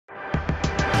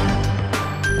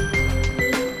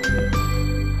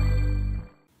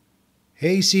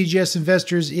Hey, CGS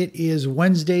investors, it is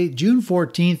Wednesday, June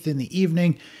 14th in the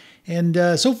evening. And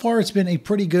so far, it's been a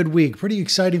pretty good week, pretty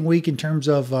exciting week in terms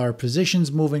of our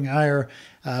positions moving higher.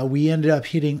 We ended up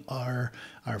hitting our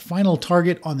final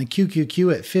target on the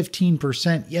QQQ at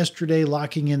 15% yesterday,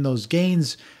 locking in those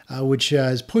gains, which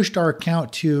has pushed our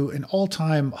account to an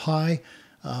all-time high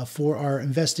for our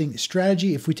investing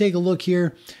strategy. If we take a look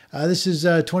here, this is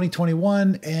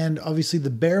 2021, and obviously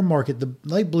the bear market, the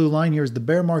light blue line here is the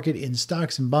bear market in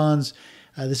stocks and bonds.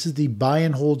 This is the buy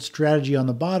and hold strategy on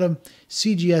the bottom.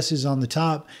 CGS is on the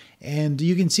top. And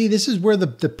you can see this is where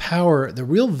the power, the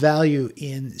real value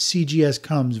in CGS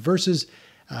comes versus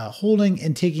holding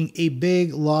and taking a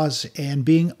big loss and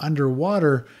being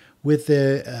underwater with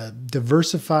a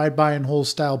diversified buy and hold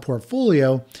style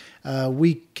portfolio.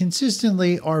 We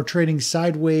consistently are trading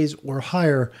sideways or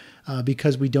higher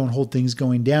because we don't hold things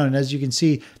going down. And as you can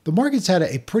see, the market's had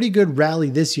a pretty good rally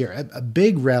this year, a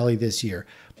big rally this year,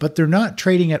 but they're not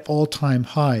trading at all-time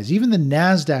highs. Even the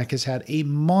NASDAQ has had a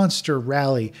monster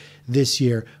rally this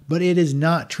year, but it is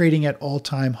not trading at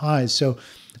all-time highs. So,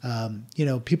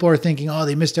 people are thinking, oh,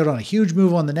 they missed out on a huge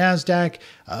move on the NASDAQ,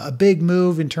 a big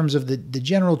move in terms of the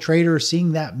general trader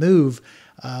seeing that move.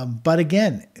 But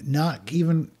again, not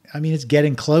even, it's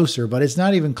getting closer, but it's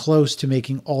not even close to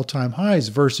making all-time highs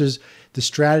versus the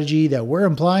strategy that we're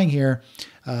implying here,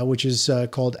 which is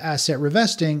called asset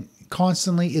revesting,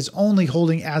 constantly is only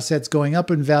holding assets going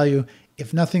up in value.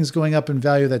 If nothing's going up in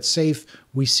value that's safe,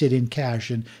 we sit in cash.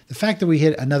 And the fact that we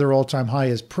hit another all-time high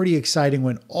is pretty exciting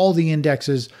when all the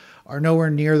indexes are nowhere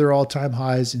near their all-time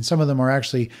highs, and some of them are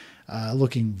actually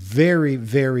looking very,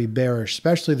 very bearish,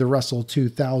 especially the Russell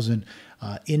 2000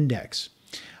 index.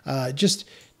 Just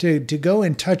to go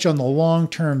and touch on the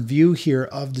long-term view here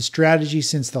of the strategy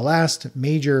since the last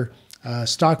major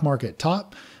stock market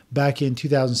top back in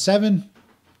 2007,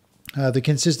 the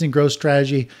consistent growth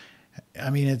strategy,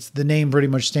 it's the name pretty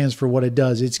much stands for what it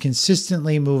does. It's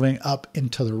consistently moving up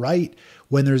and to the right.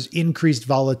 When there's increased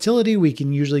volatility, we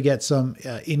can usually get some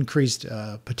increased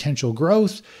potential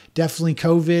growth. Definitely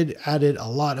COVID added a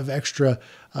lot of extra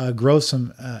growth,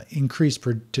 some increased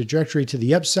trajectory to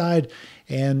the upside.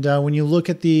 And when you look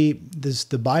at the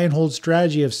buy and hold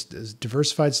strategy of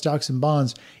diversified stocks and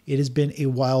bonds, it has been a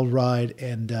wild ride,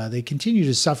 and they continue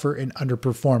to suffer and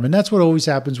underperform. And that's what always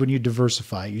happens when you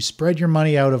diversify. You spread your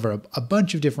money out over a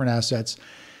bunch of different assets.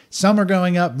 Some are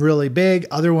going up really big,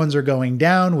 other ones are going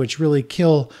down, which really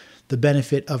kill the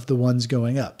benefit of the ones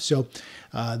going up. So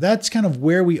that's kind of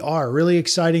where we are. Really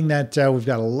exciting that we've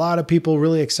got a lot of people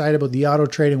really excited about the auto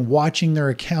trading, watching their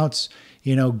accounts,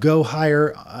 go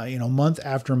higher, month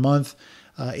after month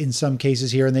in some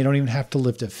cases here, and they don't even have to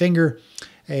lift a finger.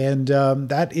 And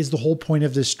that is the whole point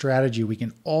of this strategy. We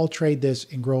can all trade this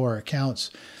and grow our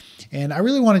accounts. And I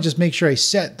really want to just make sure I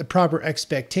set the proper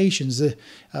expectations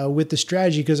with the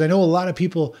strategy, because I know a lot of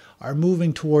people are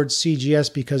moving towards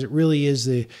CGS because it really is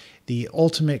the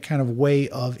ultimate kind of way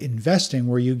of investing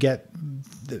where you get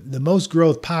the most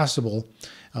growth possible.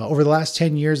 Over the last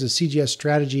 10 years, the CGS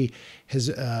strategy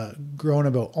has grown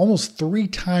about almost 3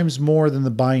 times more than the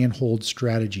buy and hold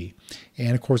strategy.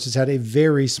 And of course, it's had a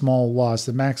very small loss.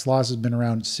 The max loss has been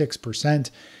around 6%.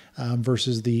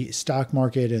 Versus the stock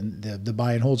market and the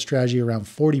buy and hold strategy around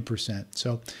 40%.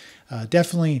 So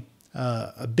definitely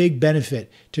a big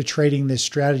benefit to trading this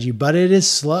strategy, but it is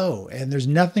slow, and there's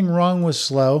nothing wrong with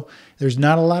slow. There's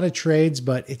not a lot of trades,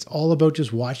 but it's all about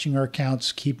just watching our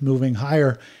accounts keep moving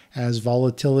higher as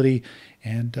volatility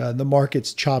and the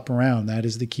markets chop around. That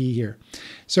is the key here.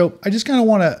 So I just kind of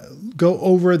want to go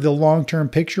over the long-term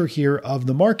picture here of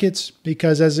the markets,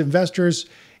 because as investors,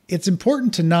 it's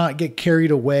important to not get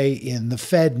carried away in the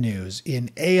Fed news, in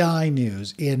AI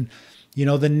news, in the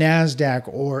NASDAQ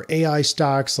or AI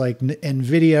stocks like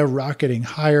NVIDIA rocketing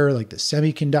higher, like the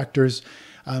semiconductors.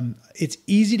 It's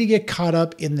easy to get caught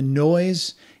up in the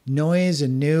noise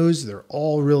and news. They're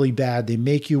all really bad. They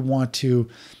make you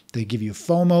they give you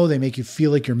FOMO. They make you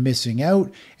feel like you're missing out.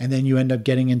 And then you end up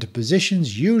getting into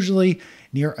positions, usually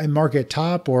near a market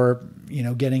top or,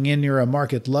 getting in near a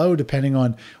market low, depending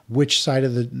on which side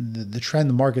of the trend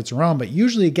the markets are on. But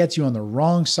usually it gets you on the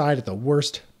wrong side at the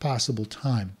worst possible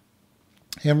time.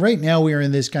 And right now we are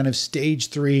in this kind of stage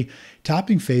 3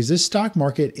 topping phase. This stock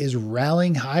market is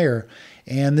rallying higher.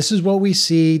 And this is what we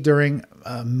see during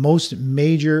most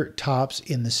major tops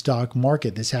in the stock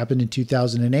market. This happened in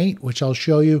 2008, which I'll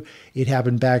show you. It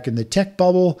happened back in the tech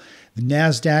bubble. The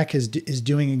NASDAQ is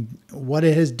doing what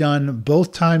it has done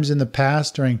both times in the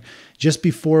past during just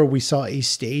before we saw a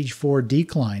stage 4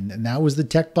 decline. And that was the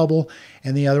tech bubble.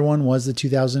 And the other one was the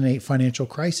 2008 financial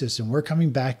crisis. And we're coming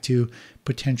back to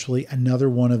potentially another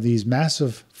one of these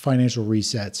massive financial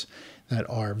resets that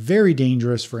are very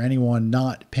dangerous for anyone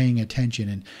not paying attention.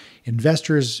 And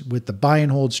investors with the buy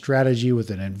and hold strategy, with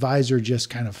an advisor just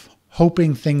kind of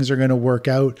hoping things are going to work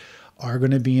out, are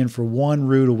going to be in for one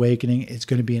rude awakening. It's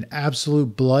going to be an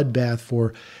absolute bloodbath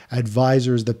for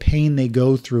advisors, the pain they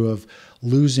go through of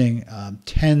losing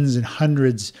tens and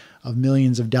hundreds of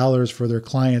millions of dollars for their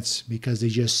clients because they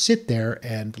just sit there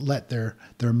and let their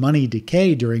money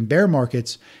decay during bear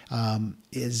markets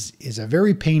is a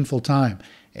very painful time.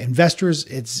 Investors,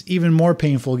 it's even more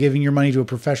painful giving your money to a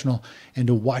professional and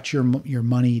to watch your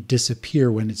money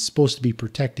disappear when it's supposed to be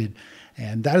protected.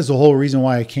 And that is the whole reason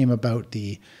why I came about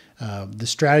the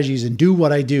strategies and do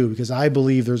what I do, because I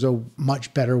believe there's a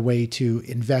much better way to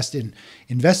invest in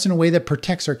a way that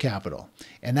protects our capital.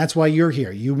 And that's why you're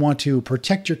here. You want to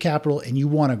protect your capital and you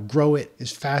want to grow it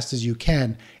as fast as you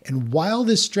can. And while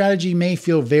this strategy may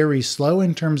feel very slow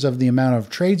in terms of the amount of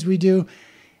trades we do,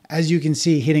 as you can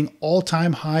see, hitting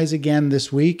all-time highs again this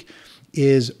week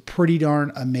is pretty darn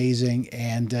amazing.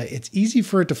 And it's easy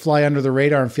for it to fly under the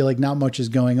radar and feel like not much is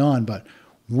going on, but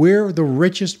we're the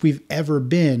richest we've ever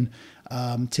been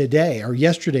today or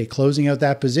yesterday, closing out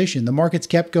that position. The markets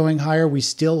kept going higher. We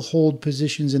still hold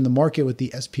positions in the market with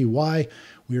the SPY.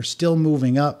 We are still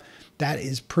moving up. That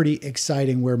is pretty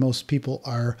exciting, where most people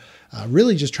are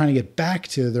really just trying to get back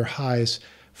to their highs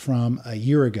from a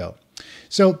year ago.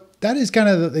 So that is kind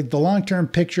of the long-term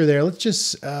picture there. Let's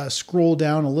just scroll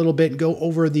down a little bit and go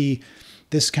over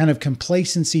this kind of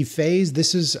complacency phase.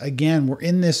 This is, again, we're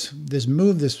in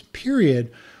this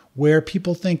period where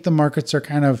people think the markets are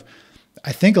kind of,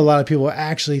 I think a lot of people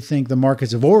actually think the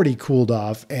markets have already cooled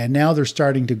off and now they're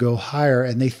starting to go higher,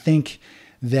 and they think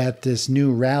that this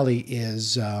new rally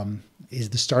is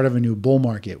the start of a new bull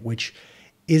market, which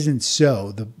isn't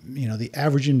so. The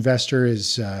average investor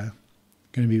is going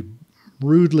to be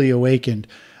rudely awakened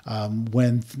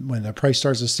when the price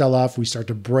starts to sell off. We start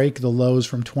to break the lows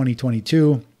from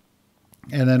 2022,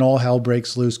 and then all hell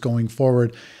breaks loose going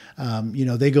forward.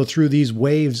 They go through these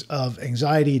waves of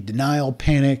anxiety, denial,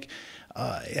 panic.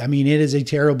 It is a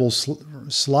terrible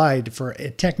slide for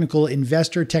a technical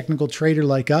investor, technical trader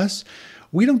like us.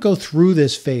 We don't go through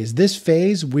this phase. This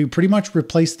phase, we pretty much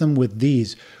replace them with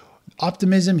these.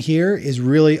 Optimism here is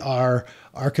really our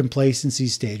complacency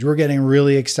stage. We're getting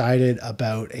really excited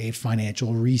about a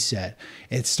financial reset.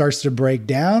 It starts to break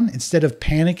down. Instead of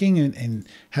panicking and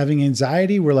having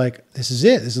anxiety, we're like, this is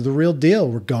it. This is the real deal.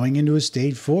 We're going into a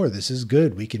stage 4. This is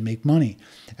good. We can make money.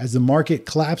 As the market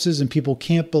collapses and people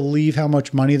can't believe how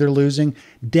much money they're losing,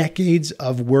 decades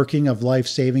of working of life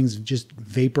savings just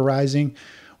vaporizing,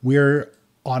 we're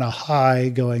on a high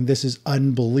going, this is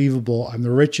unbelievable. I'm the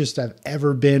richest I've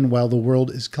ever been while the world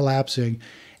is collapsing.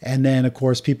 And then, of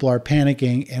course, people are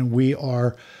panicking and we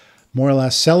are more or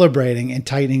less celebrating and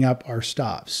tightening up our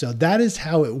stops. So that is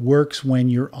how it works when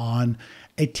you're on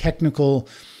a technical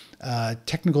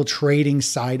trading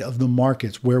side of the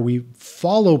markets, where we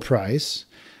follow price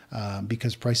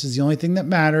because price is the only thing that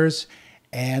matters.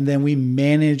 And then we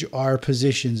manage our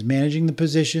positions. Managing the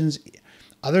positions,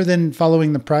 other than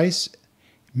following the price,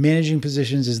 managing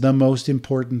positions is the most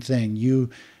important thing. You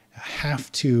have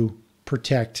to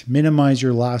protect, minimize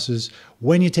your losses.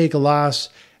 When you take a loss,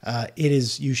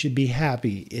 you should be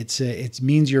happy. It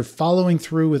means you're following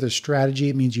through with a strategy.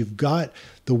 It means you've got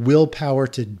the willpower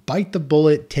to bite the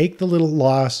bullet, take the little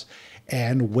loss,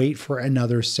 and wait for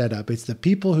another setup. It's the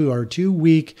people who are too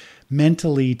weak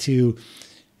mentally to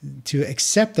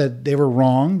accept that they were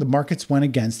wrong. The markets went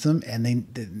against them, and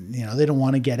they don't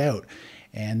want to get out.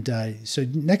 And so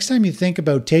next time you think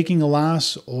about taking a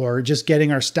loss or just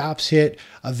getting our stops hit,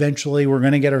 eventually we're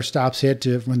going to get our stops hit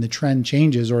when the trend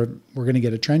changes, or we're going to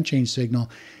get a trend change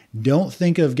signal. Don't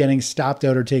think of getting stopped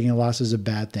out or taking a loss as a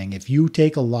bad thing. If you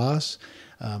take a loss,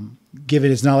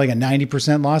 it's not like a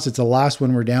 90% loss. It's a loss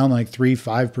when we're down like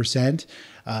 3-5%.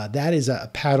 That is a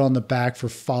pat on the back for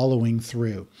following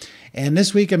through. And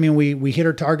this week, we hit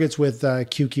our targets with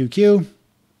QQQ,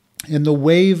 and the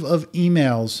wave of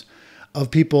emails of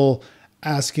people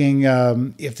asking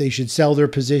if they should sell their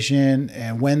position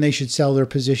and when they should sell their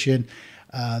position.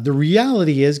 The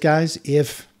reality is, guys,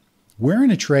 if we're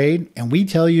in a trade and we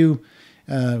tell you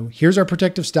here's our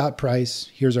protective stop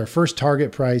price. Here's our first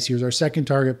target price. Here's our second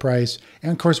target price.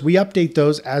 And of course, we update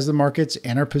those as the markets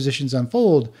and our positions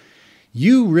unfold.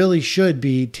 You really should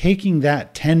be taking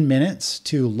that 10 minutes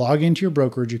to log into your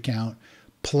brokerage account,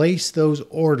 place those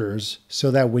orders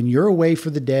so that when you're away for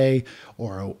the day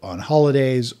or on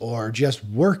holidays or just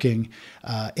working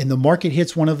and the market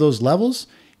hits one of those levels,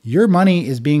 your money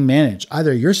is being managed.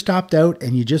 Either you're stopped out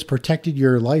and you just protected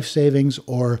your life savings,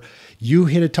 or you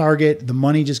hit a target, the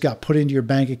money just got put into your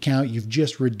bank account. You've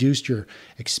just reduced your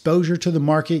exposure to the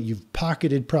market. You've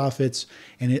pocketed profits,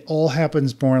 and it all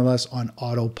happens more or less on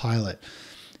autopilot.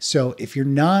 So if you're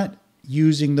not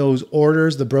using those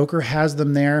orders, the broker has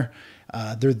them there.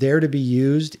 They're there to be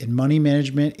used, and money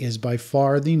management is by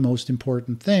far the most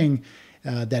important thing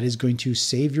that is going to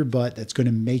save your butt, that's going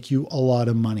to make you a lot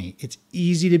of money. It's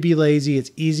easy to be lazy.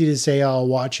 It's easy to say, oh, I'll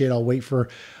watch it, I'll wait for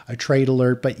a trade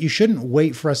alert, but you shouldn't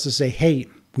wait for us to say, hey,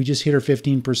 we just hit our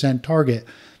 15% target,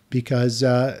 because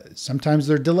sometimes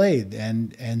they're delayed,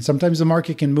 and sometimes the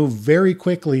market can move very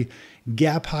quickly,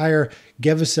 gap higher,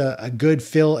 give us a good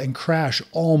fill and crash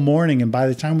all morning. And by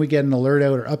the time we get an alert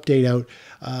out or update out,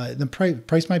 the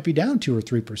price might be down 2 or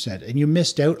 3%. And you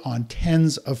missed out on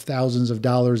tens of thousands of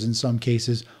dollars in some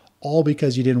cases, all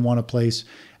because you didn't want to place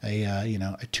a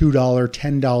 $2,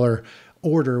 $10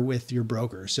 order with your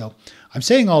broker. So I'm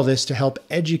saying all this to help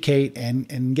educate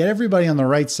and get everybody on the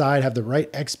right side, have the right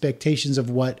expectations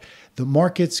of what the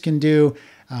markets can do,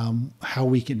 how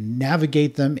we can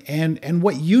navigate them, and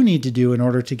what you need to do in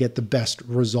order to get the best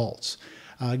results.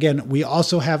 Again, we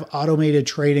also have automated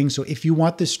trading. So if you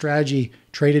want this strategy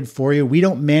traded for you, we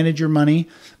don't manage your money,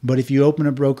 but if you open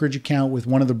a brokerage account with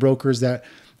one of the brokers that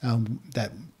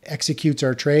executes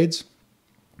our trades,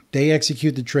 they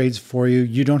execute the trades for you.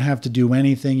 You don't have to do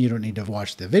anything. You don't need to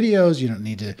watch the videos. You don't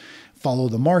need to follow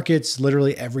the markets.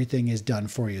 Literally everything is done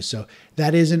for you. So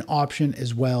that is an option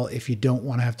as well if you don't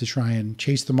want to have to try and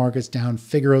chase the markets down,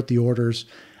 figure out the orders.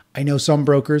 I know some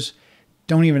brokers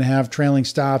don't even have trailing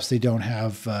stops. They don't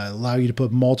have allow you to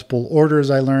put multiple orders.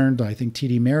 I learned, I think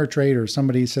TD Ameritrade or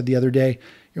somebody said the other day,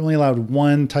 you're only allowed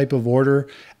one type of order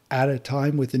at a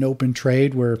time with an open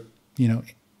trade, where,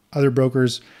 other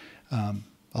brokers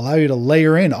allow you to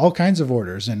layer in all kinds of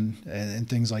orders and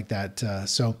things like that.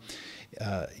 So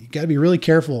you got to be really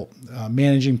careful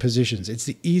managing positions. It's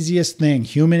the easiest thing.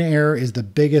 Human error is the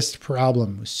biggest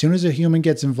problem. As soon as a human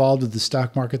gets involved with the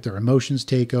stock market, their emotions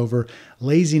take over.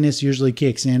 Laziness usually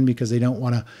kicks in because they don't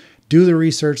want to do the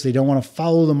research. They don't want to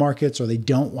follow the markets, or they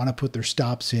don't want to put their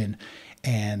stops in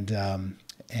and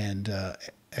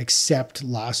accept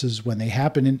losses when they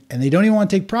happen. And they don't even want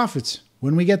to take profits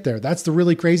when we get there. That's the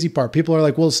really crazy part. People are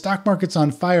like, well, the stock market's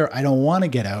on fire. I don't want to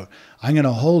get out. I'm going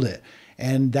to hold it.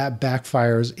 And that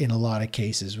backfires in a lot of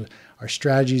cases. Our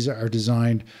strategies are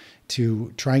designed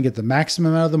to try and get the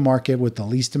maximum out of the market with the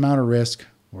least amount of risk.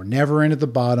 We're never in at the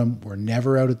bottom. We're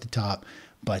never out at the top.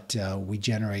 But we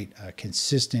generate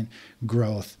consistent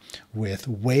growth with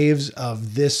waves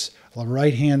of this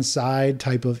right-hand side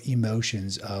type of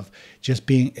emotions of just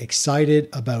being excited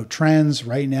about trends.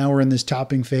 Right now we're in this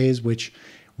topping phase, which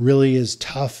really is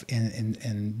tough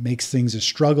and makes things a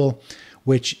struggle,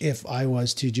 which if I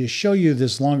was to just show you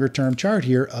this longer term chart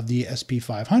here of the SP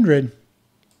 500,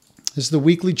 this is the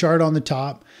weekly chart on the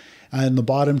top, and the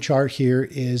bottom chart here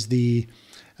is the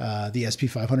SP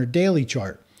 500 daily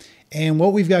chart. And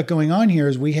what we've got going on here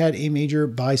is we had a major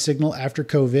buy signal after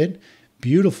COVID,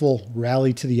 beautiful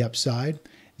rally to the upside.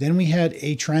 Then we had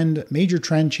a major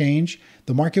trend change.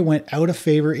 The market went out of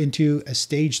favor into a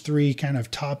stage 3 kind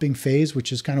of topping phase,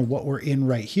 which is kind of what we're in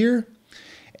right here.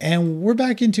 And we're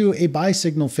back into a buy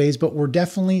signal phase, but we're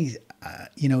definitely,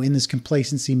 in this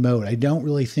complacency mode. I don't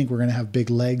really think we're going to have big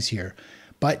legs here,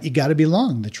 but you got to be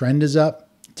long. The trend is up.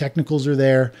 Technicals are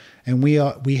there, and we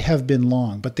have been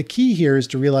long. But the key here is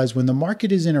to realize when the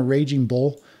market is in a raging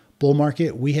bull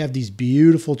market, we have these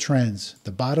beautiful trends.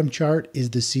 The bottom chart is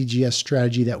the CGS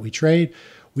strategy that we trade.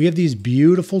 We have these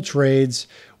beautiful trades.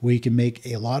 We can make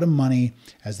a lot of money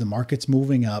as the market's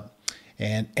moving up.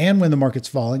 And when the market's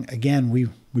falling, again, we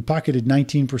pocketed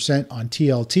 19% on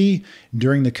TLT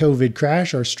during the COVID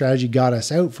crash. Our strategy got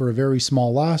us out for a very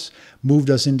small loss,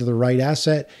 moved us into the right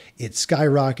asset. It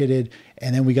skyrocketed,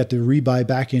 and then we got to rebuy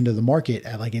back into the market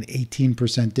at like an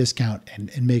 18% discount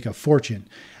and make a fortune.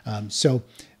 So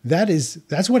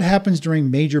that's what happens during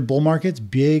major bull markets,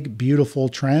 big, beautiful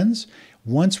trends.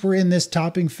 Once we're in this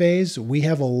topping phase, we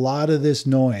have a lot of this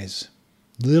noise.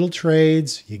 little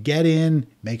trades. You get in,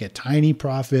 make a tiny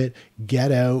profit,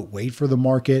 get out, wait for the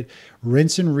market,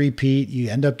 rinse and repeat. You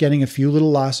end up getting a few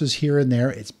little losses here and there.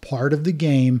 It's part of the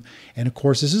game. And of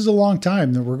course, this is a long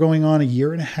time that we're going on, a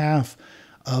year and a half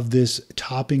of this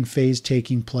topping phase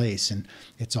taking place. And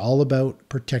it's all about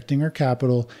protecting our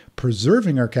capital,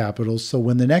 preserving our capital. So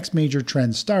when the next major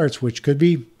trend starts, which could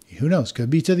be, who knows,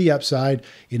 could be to the upside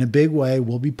in a big way,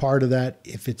 we'll be part of that.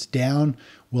 If it's down,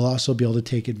 we'll also be able to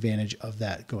take advantage of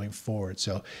that going forward.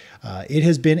 So it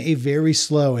has been a very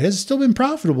slow, it has still been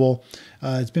profitable.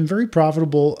 It's been very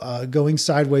profitable going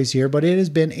sideways here, but it has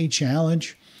been a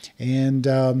challenge. And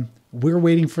we're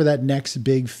waiting for that next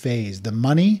big phase. The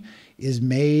money is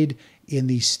made in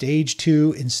the stage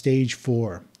 2 and stage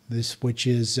 4, which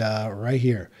is right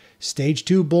here. Stage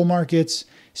 2 bull markets,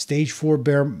 stage 4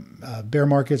 bear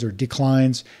markets or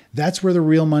declines. That's where the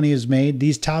real money is made.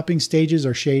 These topping stages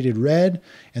are shaded red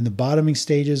and the bottoming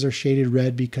stages are shaded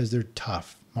red because they're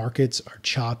tough. Markets are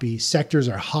choppy. Sectors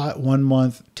are hot one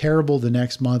month, terrible the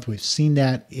next month. We've seen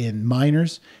that in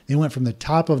miners. They went from the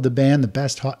top of the band, the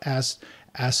best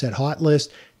asset hot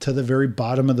list, to the very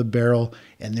bottom of the barrel,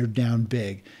 and they're down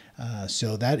big.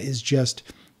 So that is just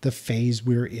the phase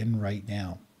we're in right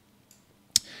now.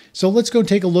 So let's go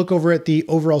take a look over at the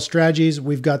overall strategies.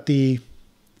 We've got the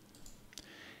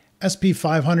SP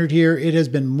 500 here. It has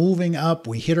been moving up.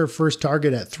 We hit our first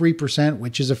target at 3%,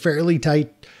 which is a fairly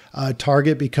tight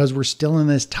target because we're still in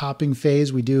this topping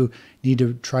phase. We do need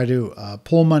to try to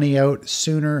pull money out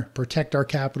sooner, protect our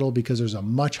capital because there's a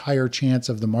much higher chance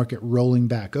of the market rolling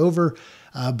back over.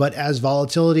 But as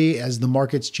volatility, as the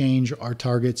markets change, our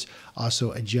targets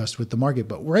also adjust with the market.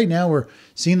 But right now we're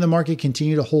seeing the market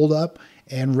continue to hold up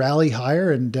and rally higher,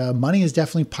 and money is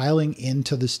definitely piling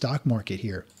into the stock market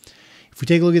here. If we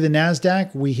take a look at the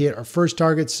NASDAQ, we hit our first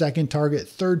target, second target,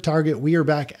 third target. We are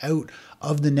back out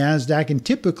of the NASDAQ. And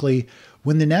typically,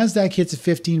 when the NASDAQ hits a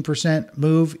 15%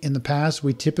 move in the past,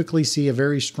 we typically see a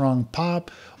very strong pop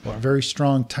or a very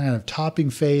strong kind of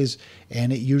topping phase.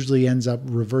 And it usually ends up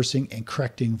reversing and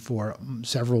correcting for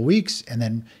several weeks. And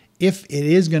then if it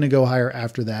is going to go higher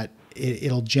after that,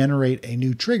 it'll generate a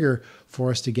new trigger for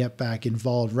us to get back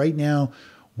involved. Right now,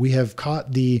 we have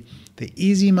caught the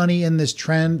easy money in this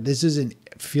trend. This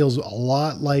feels a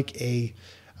lot like a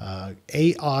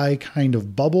AI kind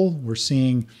of bubble. We're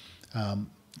seeing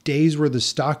days where the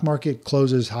stock market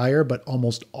closes higher, but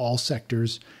almost all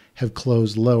sectors have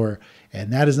closed lower.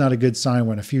 And that is not a good sign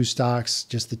when a few stocks,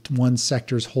 just the one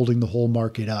sector is holding the whole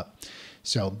market up.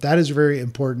 So that is very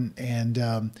important and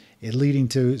it leading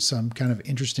to some kind of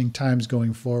interesting times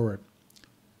going forward.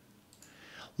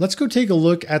 Let's go take a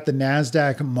look at the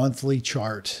NASDAQ monthly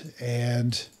chart.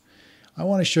 And I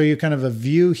want to show you kind of a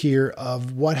view here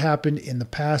of what happened in the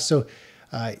past. So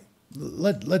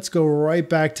let's go right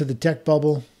back to the tech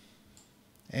bubble.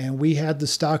 And we had the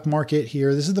stock market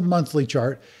here. This is the monthly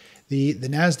chart. The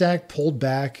NASDAQ pulled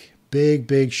back,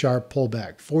 big, sharp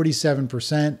pullback,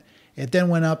 47%. It then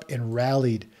went up and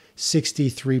rallied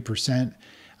 63%,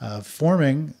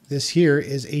 forming this here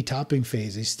is a topping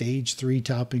phase, a stage 3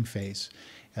 topping phase.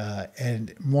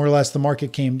 And more or less the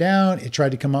market came down. It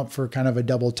tried to come up for kind of a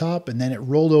double top, and then it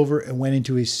rolled over and went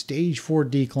into a stage 4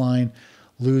 decline,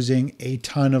 losing a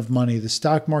ton of money. The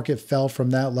stock market fell from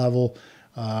that level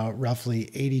roughly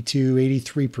 82,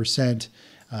 83%.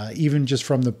 Even just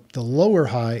from the lower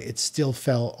high, it still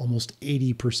fell almost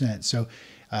 80%. So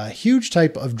huge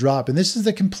type of drop. And this is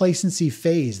the complacency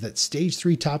phase, that stage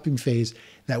 3 topping phase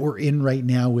that we're in right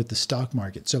now with the stock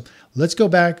market. So let's go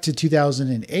back to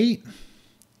 2008.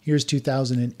 Here's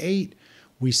 2008.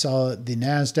 We saw the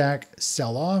NASDAQ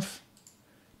sell off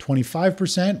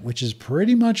 25%, which is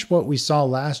pretty much what we saw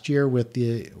last year with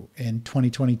in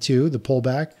 2022, the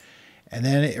pullback. And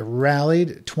then it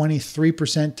rallied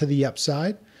 23% to the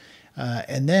upside.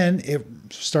 And then it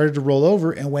started to roll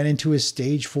over and went into a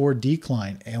stage 4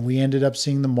 decline. And we ended up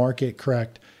seeing the market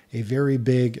correct a very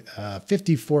big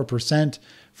 54%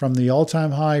 from the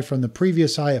all-time high. From the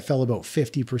previous high, it fell about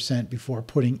 50% before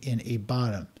putting in a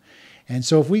bottom. And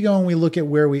so if we go and we look at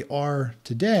where we are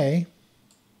today,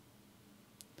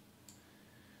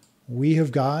 we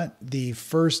have got the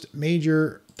first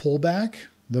major pullback.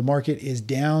 The market is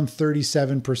down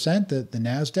 37%, the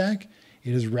NASDAQ.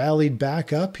 It has rallied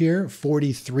back up here,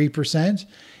 43%.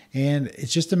 And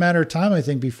it's just a matter of time, I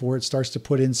think, before it starts to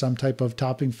put in some type of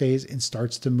topping phase and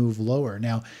starts to move lower.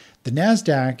 Now, the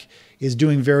NASDAQ is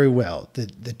doing very well. The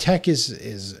tech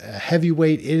is a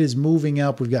heavyweight. It is moving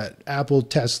up. We've got Apple,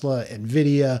 Tesla,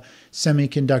 Nvidia,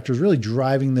 semiconductors really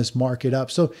driving this market up.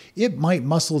 So it might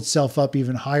muscle itself up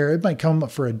even higher. It might come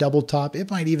up for a double top. It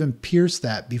might even pierce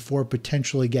that before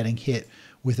potentially getting hit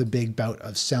with a big bout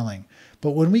of selling.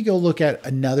 But when we go look at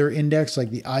another index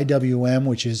like the IWM,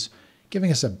 which is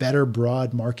giving us a better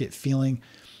broad market feeling,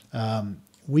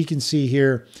 we can see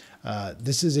here,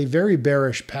 this is a very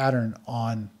bearish pattern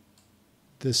on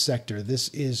this sector. This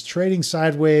is trading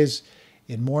sideways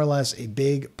in more or less a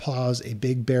big pause, a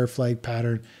big bear flag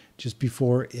pattern just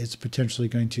before it's potentially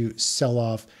going to sell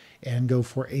off and go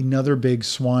for another big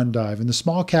swan dive. And the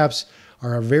small caps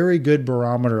are a very good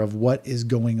barometer of what is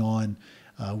going on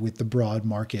with the broad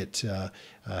market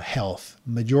health.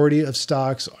 Majority of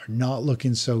stocks are not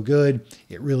looking so good.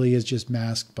 It really is just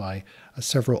masked by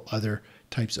several other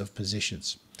types of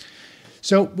positions.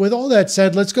 So with all that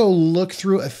said, let's go look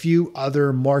through a few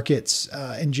other markets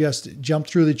and just jump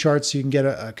through the charts so you can get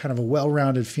a kind of a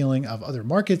well-rounded feeling of other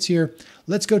markets here.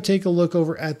 Let's go take a look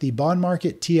over at the bond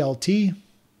market, TLT.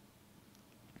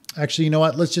 Actually, you know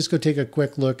what? Let's just go take a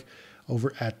quick look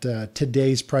over at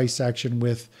today's price action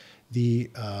with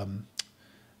the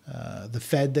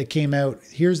Fed that came out.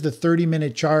 Here's the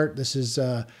 30-minute chart. This is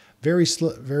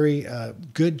very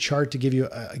good chart to give you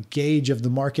a gauge of the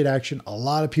market action. A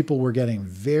lot of people were getting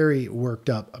very worked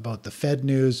up about the Fed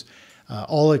news.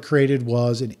 All it created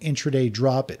was an intraday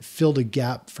drop. It filled a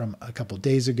gap from a couple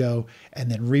days ago and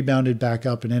then rebounded back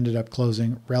up and ended up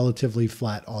closing relatively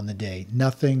flat on the day.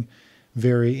 Nothing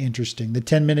very interesting. The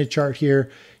 10-minute chart here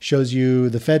shows you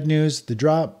the Fed news, the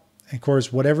drop. Of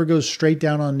course, whatever goes straight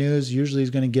down on news usually is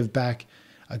going to give back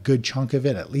a good chunk of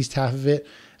it, at least half of it.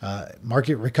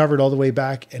 Market recovered all the way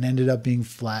back and ended up being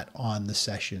flat on the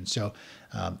session. So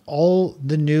all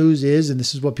the news is, and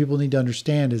this is what people need to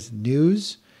understand, is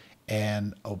news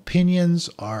and opinions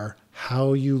are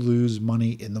how you lose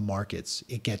money in the markets.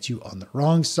 It gets you on the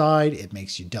wrong side. It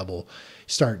makes you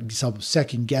start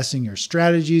second guessing your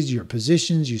strategies, your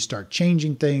positions. You start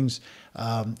changing things.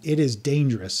 It is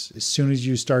dangerous. As soon as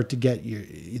you start to get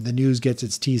the news gets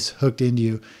its teeth hooked into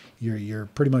you, you're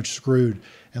pretty much screwed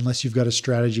unless you've got a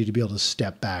strategy to be able to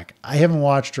step back. I haven't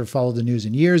watched or followed the news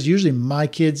in years. Usually my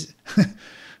kids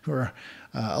who are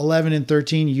 11 and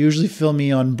 13 usually fill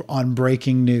me on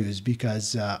breaking news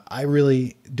because I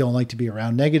really don't like to be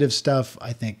around negative stuff.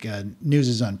 I think news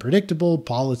is unpredictable,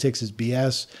 politics is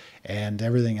BS, and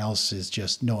everything else is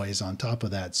just noise on top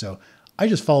of that. So I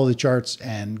just follow the charts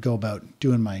and go about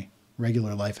doing my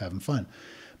regular life, having fun.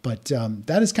 But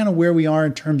that is kind of where we are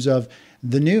in terms of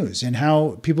the news and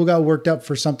how people got worked up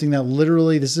for something that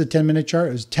literally, this is a 10-minute chart.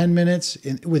 It was 10 minutes.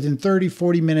 Within 30,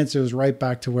 40 minutes, it was right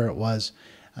back to where it was.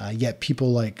 Yet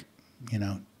people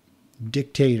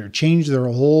dictate or change their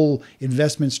whole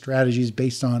investment strategies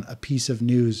based on a piece of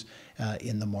news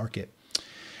in the market.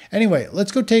 Anyway,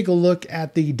 let's go take a look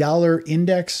at the dollar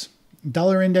index.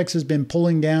 Dollar index has been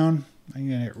pulling down. I'm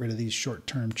going to get rid of these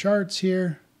short-term charts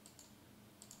here.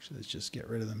 So let's just get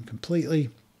rid of them completely.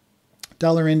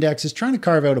 Dollar index is trying to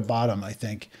carve out a bottom, I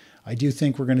think. I do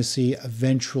think we're going to see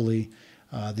eventually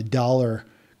the dollar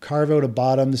carve out a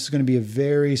bottom. This is going to be a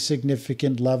very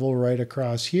significant level right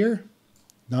across here.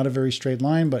 Not a very straight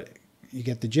line, but you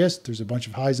get the gist. There's a bunch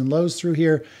of highs and lows through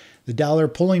here. The dollar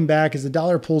pulling back. As the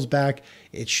dollar pulls back,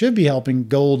 it should be helping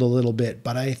gold a little bit.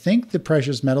 But I think the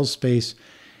precious metal space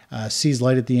sees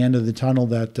light at the end of the tunnel,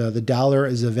 that the dollar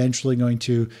is eventually going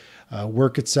to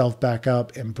work itself back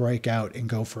up and break out and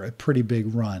go for a pretty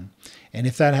big run. And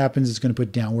if that happens, it's going to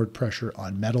put downward pressure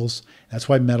on metals. That's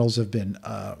why metals have been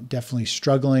definitely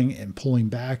struggling and pulling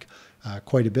back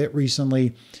quite a bit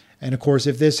recently. And of course,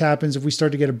 if this happens, if we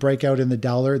start to get a breakout in the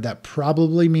dollar, that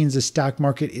probably means the stock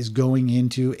market is going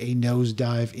into a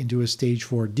nosedive, into a stage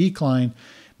 4 decline.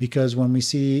 Because when we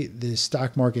see the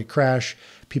stock market crash,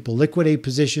 people liquidate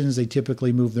positions. They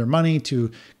typically move their money to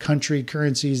country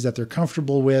currencies that they're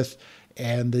comfortable with.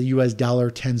 And the US dollar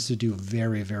tends to do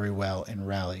very, very well and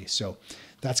rally. So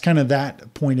that's kind of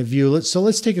that point of view.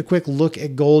 Let's take a quick look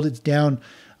at gold. It's down.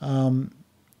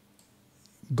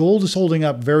 Gold is holding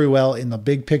up very well in the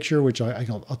big picture, which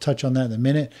I'll touch on that in a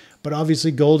minute. But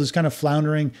obviously gold is kind of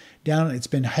floundering down. It's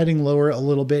been heading lower a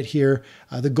little bit here.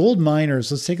 The gold miners,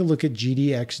 let's take a look at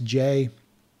GDXJ.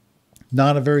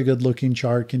 Not a very good looking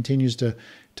chart. Continues to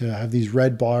have these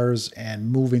red bars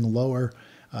and moving lower.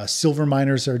 Silver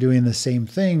miners are doing the same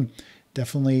thing.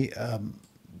 Definitely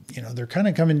they're kind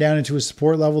of coming down into a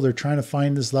support level. They're trying to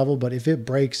find this level, but if it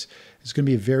breaks, it's going to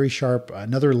be a very sharp,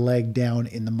 another leg down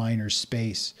in the miners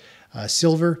space.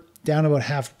 Silver down about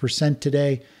 0.5%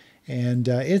 today. And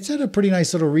it's had a pretty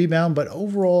nice little rebound, but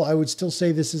overall, I would still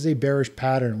say this is a bearish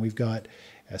pattern. We've got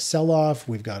a sell-off.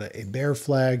 We've got a bear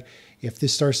flag. If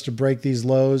this starts to break these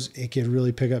lows, it could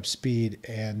really pick up speed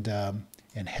and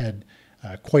head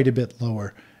quite a bit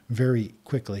lower very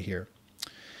quickly here.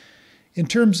 In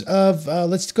terms of,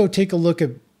 let's go take a look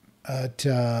at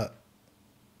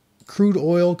crude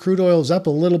oil. Crude oil is up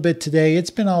a little bit today. It's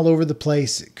been all over the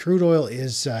place. Crude oil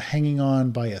is hanging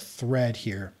on by a thread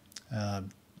here.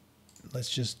 Let's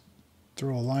just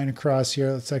throw a line across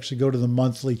here. Let's actually go to the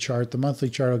monthly chart. The monthly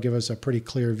chart will give us a pretty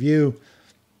clear view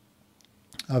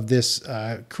of this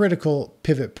critical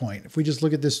pivot point. If we just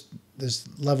look at this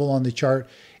level on the chart,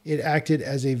 it acted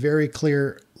as a very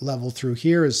clear level through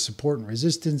here as support and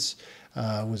resistance.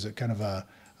 Was a kind of a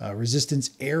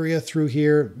resistance area through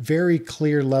here. Very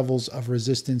clear levels of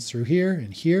resistance through here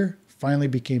and here. Finally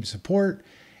became support.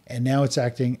 And now it's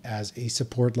acting as a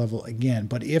support level again.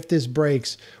 But if this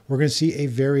breaks, we're going to see a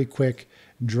very quick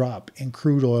drop in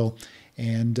crude oil.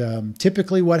 And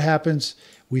typically what happens,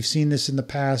 we've seen this in the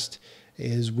past,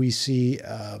 is we see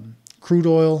crude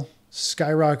oil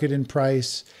skyrocket in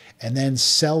price and then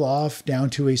sell off down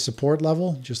to a support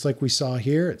level, just like we saw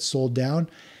here. It sold down.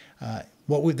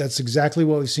 That's exactly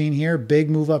what we've seen here. Big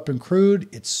move up in crude.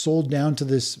 It's sold down to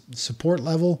this support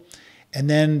level. And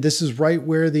then this is right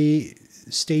where the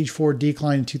stage 4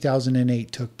 decline in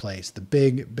 2008 took place, the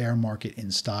big bear market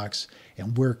in stocks,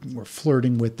 and we're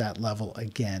flirting with that level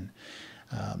again.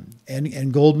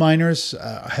 And gold miners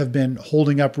have been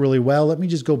holding up really well. Let me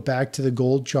just go back to the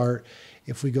gold chart.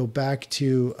 If we go back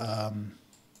to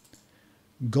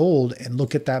gold and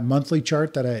look at that monthly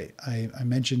chart that I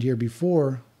mentioned here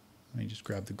before, let me just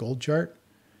grab the gold chart.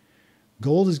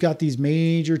 Gold has got these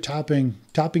major topping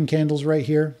candles right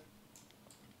here.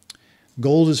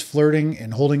 Gold is flirting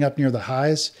and holding up near the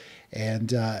highs.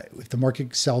 And if the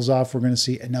market sells off, we're going to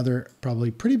see another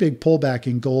probably pretty big pullback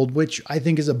in gold, which I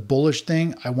think is a bullish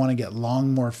thing. I want to get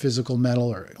long more physical metal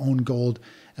or own gold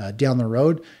down the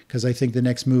road, because I think the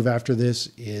next move after this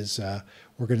is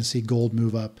we're going to see gold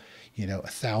move up,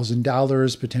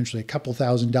 $1,000, potentially a couple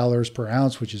 $1,000s per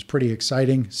ounce, which is pretty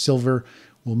exciting. Silver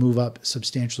will move up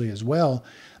substantially as well.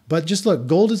 But just look,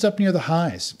 gold is up near the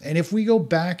highs. And if we go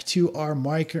back to our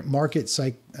market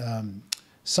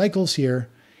cycles here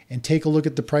and take a look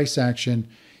at the price action,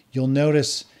 you'll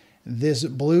notice this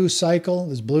blue cycle,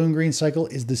 this blue and green cycle,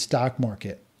 is the stock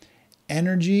market.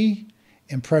 Energy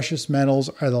and precious metals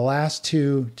are the last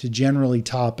two to generally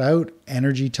top out.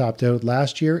 Energy topped out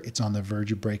last year. It's on the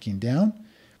verge of breaking down.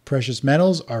 Precious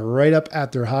metals are right up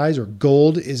at their highs, or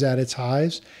gold is at its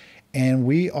highs. And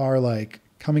we are like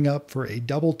coming up for a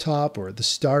double top or the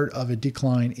start of a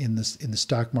decline in the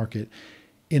stock market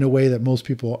in a way that most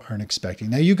people aren't expecting.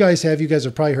 Now, you guys have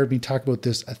probably heard me talk about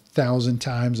this 1,000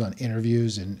 times on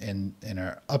interviews and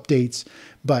our updates.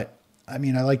 But I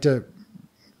mean, I like to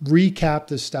recap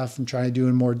this stuff and try to do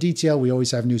in more detail. We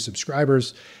always have new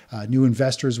subscribers, new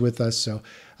investors with us. So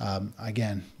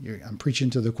again, I'm preaching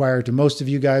to the choir to most of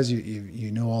you guys.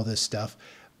 You know all this stuff.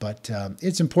 But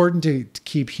it's important to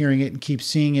keep hearing it and keep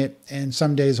seeing it. And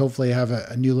some days, hopefully, I have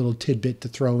a new little tidbit to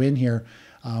throw in here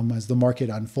as the market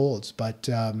unfolds. But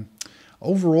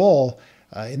overall,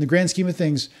 in the grand scheme of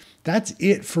things, that's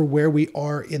it for where we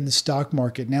are in the stock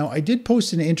market. Now, I did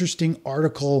post an interesting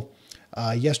article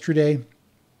yesterday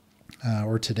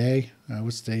or today.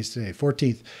 What's the day today?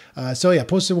 14th. So yeah,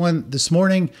 posted one this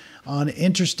morning on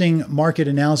interesting market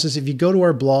analysis. If you go to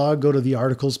our blog, go to the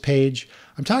articles page,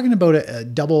 I'm talking about a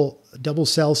double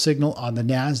sell signal on the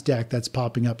NASDAQ that's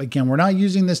popping up. Again, we're not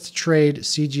using this to trade.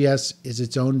 CGS is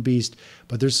its own beast,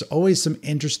 but there's always some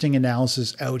interesting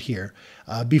analysis out here.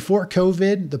 Before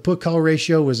COVID, the put-call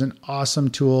ratio was an awesome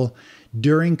tool.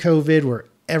 During COVID, where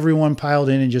everyone piled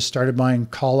in and just started buying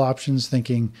call options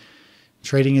thinking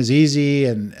trading is easy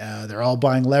and they're all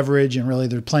buying leverage and really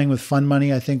they're playing with fun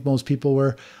money. I think most people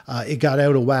were. It got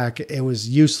out of whack. It was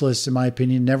useless, in my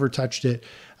opinion, never touched it.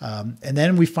 And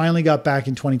then we finally got back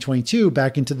in 2022,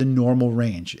 back into the normal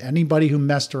range. Anybody who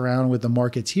messed around with the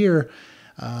markets here,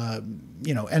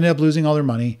 ended up losing all their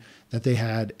money that they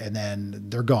had, and then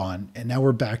they're gone. And now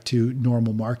we're back to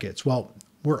normal markets. Well,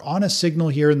 we're on a signal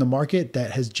here in the market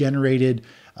that has generated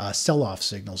sell-off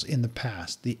signals in the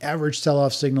past. The average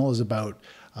sell-off signal is about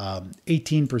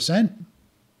 18%.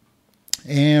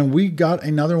 And we got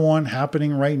another one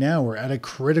happening right now. We're at a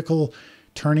critical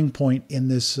turning point in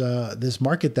this this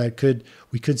market that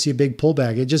we could see a big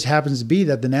pullback. It just happens to be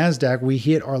that the Nasdaq, we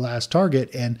hit our last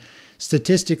target, and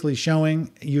statistically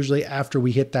showing, usually after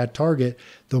we hit that target,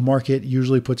 the market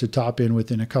usually puts a top in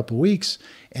within a couple weeks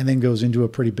and then goes into a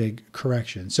pretty big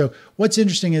correction. So what's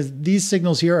interesting is these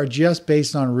signals here are just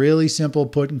based on really simple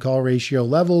put and call ratio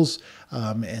levels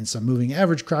and some moving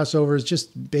average crossovers,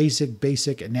 just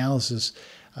basic analysis.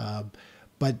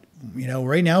 But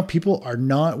right now people are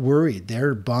not worried.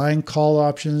 They're buying call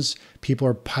options. People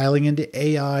are piling into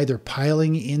AI. They're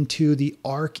piling into the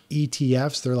ARK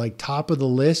ETFs. They're like top of the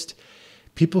list.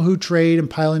 People who trade and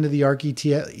pile into the ARK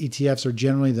ETFs are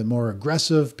generally the more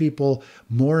aggressive people,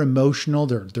 more emotional.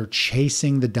 They're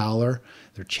chasing the dollar.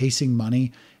 They're chasing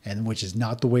money, and which is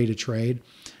not the way to trade.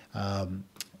 And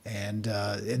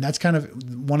that's kind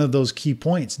of one of those key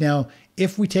points. Now,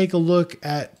 if we take a look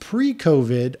at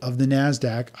pre-COVID of the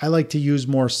NASDAQ, I like to use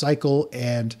more cycle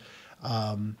and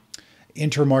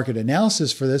intermarket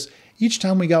analysis for this. Each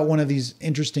time we got one of these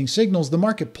interesting signals, the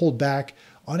market pulled back.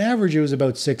 On average, it was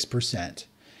about 6%.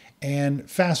 And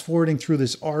fast forwarding through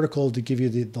this article to give you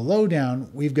the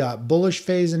lowdown, we've got bullish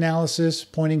phase analysis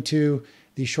pointing to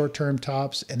the short-term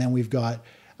tops, and then we've got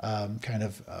kind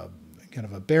of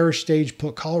a bearish stage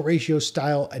put call ratio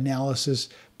style analysis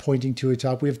pointing to a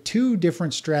top. We have two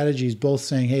different strategies, both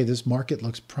saying, hey, this market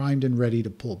looks primed and ready to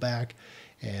pull back.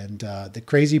 And the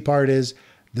crazy part is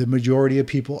the majority of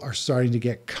people are starting to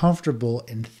get comfortable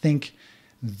and think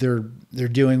they're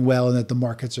doing well and that the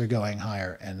markets are going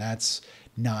higher. And that's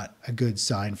not a good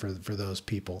sign for those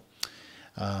people.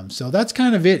 So that's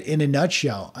kind of it in a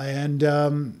nutshell. And,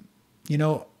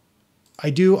 I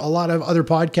do a lot of other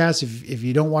podcasts. If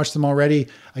you don't watch them already,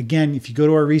 again, if you go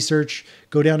to our research,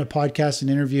 go down to podcasts and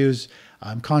interviews.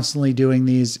 I'm constantly doing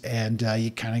these, and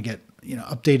you kind of get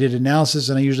updated analysis.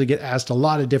 And I usually get asked a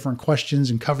lot of different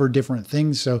questions and cover different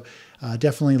things. So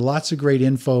definitely lots of great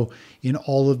info in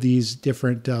all of these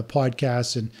different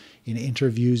podcasts and in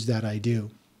interviews that I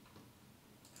do.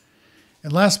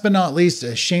 And last but not least,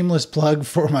 a shameless plug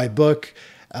for my book.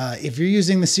 If you're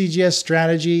using the CGS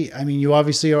strategy, I mean, you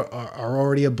obviously are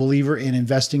already a believer in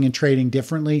investing and trading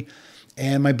differently.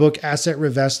 And my book, Asset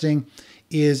Revesting,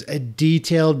 is a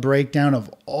detailed breakdown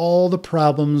of all the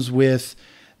problems with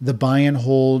the buy and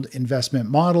hold investment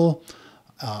model,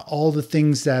 all the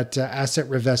things that asset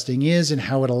revesting is and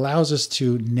how it allows us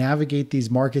to navigate these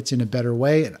markets in a better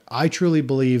way. And I truly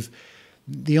believe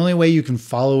the only way you can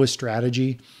follow a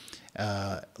strategy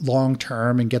long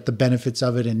term and get the benefits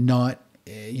of it and not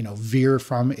veer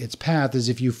from its path is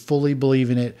if you fully believe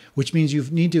in it, which means you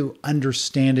need to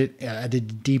understand it at a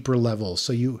deeper level.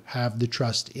 So you have the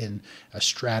trust in a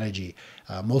strategy.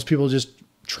 Most people just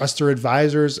trust their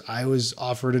advisors. I was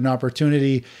offered an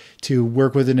opportunity to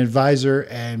work with an advisor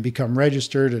and become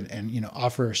registered and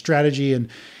offer a strategy. And,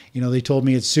 they told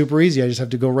me it's super easy. I just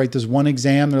have to go write this one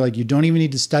exam. They're like, you don't even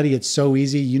need to study. It's so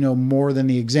easy. You know more than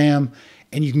the exam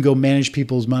and you can go manage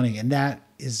people's money. And that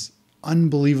is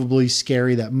unbelievably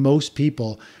scary that most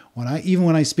people, when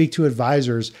I speak to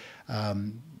advisors,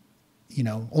 only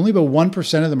about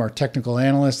 1% of them are technical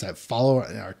analysts that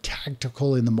are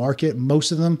tactical in the market.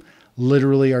 Most of them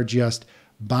literally are just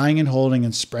buying and holding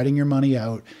and spreading your money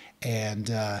out.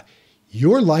 And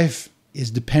your life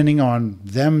is depending on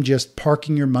them just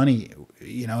parking your money,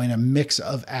 in a mix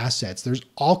of assets. There's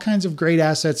all kinds of great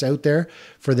assets out there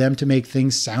for them to make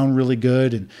things sound really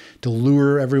good and to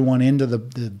lure everyone into the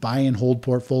buy and hold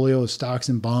portfolio of stocks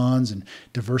and bonds and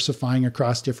diversifying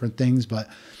across different things. But,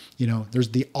 there's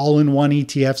the all-in-one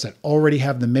ETFs that already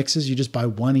have the mixes. You just buy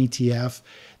one ETF.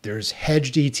 There's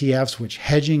hedged ETFs, which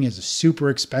hedging is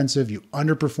super expensive. You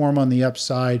underperform on the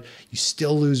upside. You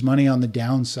still lose money on the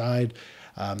downside.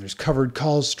 There's covered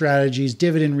calls strategies,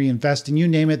 dividend reinvesting, you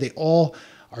name it. They all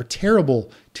are terrible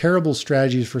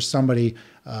strategies for somebody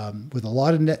with a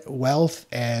lot of net wealth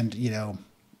and,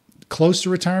 close to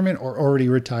retirement or already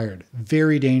retired.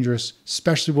 Very dangerous,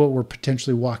 especially what we're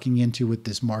potentially walking into with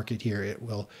this market here. It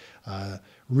will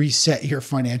reset your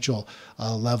financial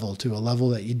level to a level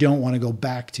that you don't want to go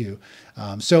back to.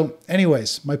 So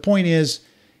anyways, my point is,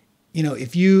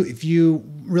 if you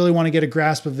really want to get a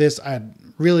grasp of this,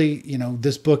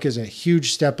 this book is a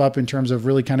huge step up in terms of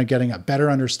really kind of getting a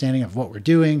better understanding of what we're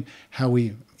doing, how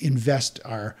we invest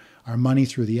our money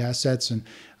through the assets. And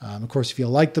of course, if you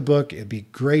like the book, it'd be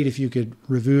great if you could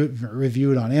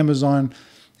review it on Amazon.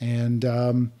 And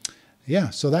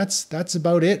so that's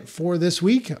about it for this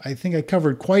week. I think I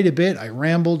covered quite a bit. I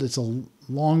rambled. It's a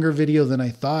longer video than I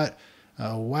thought.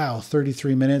 Wow,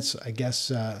 33 minutes. I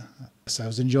guess I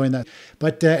was enjoying that.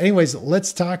 But anyways,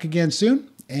 let's talk again soon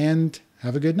and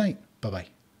have a good night. Bye-bye.